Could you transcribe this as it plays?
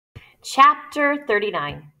Chapter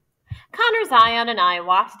 39. Connor, Zion, and I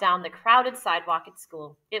walked down the crowded sidewalk at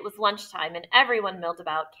school. It was lunchtime, and everyone milled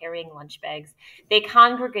about carrying lunch bags. They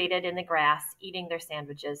congregated in the grass, eating their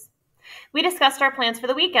sandwiches. We discussed our plans for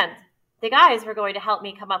the weekend. The guys were going to help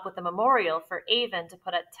me come up with a memorial for Avon to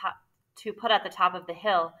put at the top of the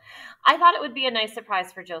hill. I thought it would be a nice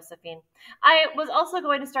surprise for Josephine. I was also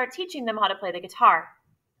going to start teaching them how to play the guitar.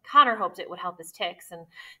 Connor hoped it would help his tics, and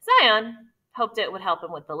Zion hoped it would help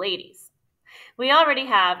him with the ladies. We already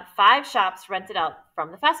have 5 shops rented out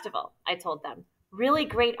from the festival, I told them. Really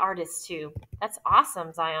great artists, too. That's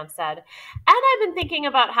awesome, Zion said. And I've been thinking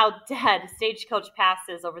about how dead Stagecoach Pass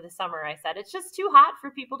is over the summer, I said. It's just too hot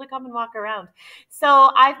for people to come and walk around.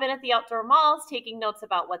 So I've been at the outdoor malls taking notes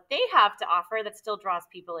about what they have to offer that still draws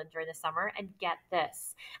people in during the summer. And get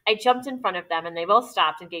this. I jumped in front of them, and they both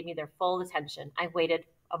stopped and gave me their full attention. I waited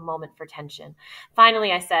a moment for tension.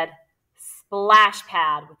 Finally, I said, splash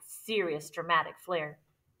pad with serious dramatic flair.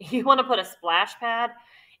 You want to put a splash pad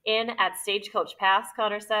in at Stagecoach Pass,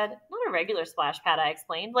 Connor said. Not a regular splash pad, I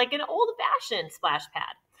explained, like an old-fashioned splash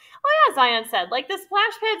pad. Oh yeah, Zion said, like the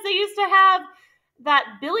splash pads they used to have that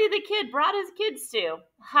Billy the Kid brought his kids to.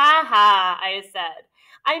 Ha ha, I said.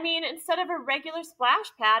 I mean, instead of a regular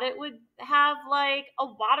splash pad, it would have like a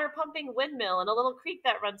water pumping windmill and a little creek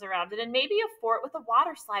that runs around it and maybe a fort with a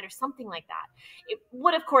water slide or something like that. It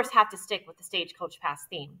would, of course, have to stick with the Stagecoach Pass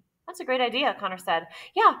theme. That's a great idea, Connor said.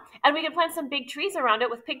 Yeah, and we could plant some big trees around it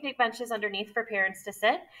with picnic benches underneath for parents to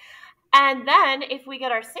sit. And then if we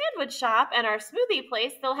get our sandwich shop and our smoothie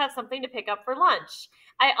place, they'll have something to pick up for lunch.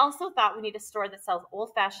 I also thought we need a store that sells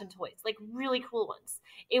old-fashioned toys, like really cool ones.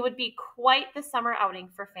 It would be quite the summer outing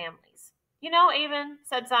for families. You know, Avon,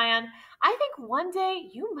 said Zion, I think one day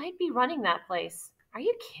you might be running that place. Are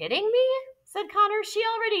you kidding me? Said Connor. She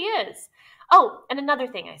already is. Oh, and another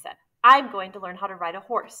thing, I said. I'm going to learn how to ride a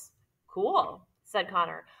horse. Cool, said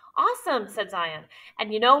Connor. Awesome, said Zion.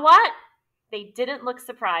 And you know what? They didn't look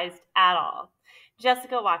surprised at all.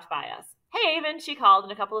 Jessica walked by us. Hey, Avon, she called,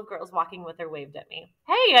 and a couple of girls walking with her waved at me.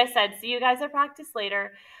 Hey, I said, see you guys at practice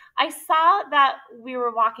later. I saw that we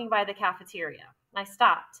were walking by the cafeteria. I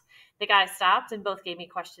stopped. The guys stopped and both gave me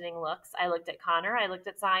questioning looks. I looked at Connor, I looked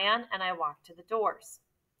at Zion, and I walked to the doors.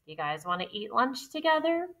 You guys want to eat lunch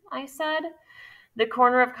together? I said. The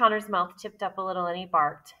corner of Connor's mouth tipped up a little and he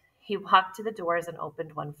barked. He walked to the doors and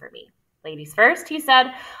opened one for me. Ladies first, he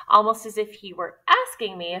said, almost as if he were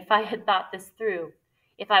asking me if I had thought this through,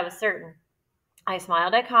 if I was certain. I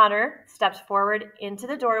smiled at Connor, stepped forward into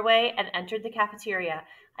the doorway, and entered the cafeteria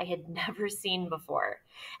I had never seen before.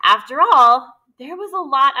 After all, there was a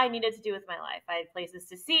lot I needed to do with my life. I had places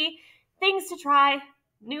to see, things to try,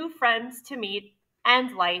 new friends to meet,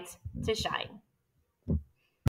 and light to shine.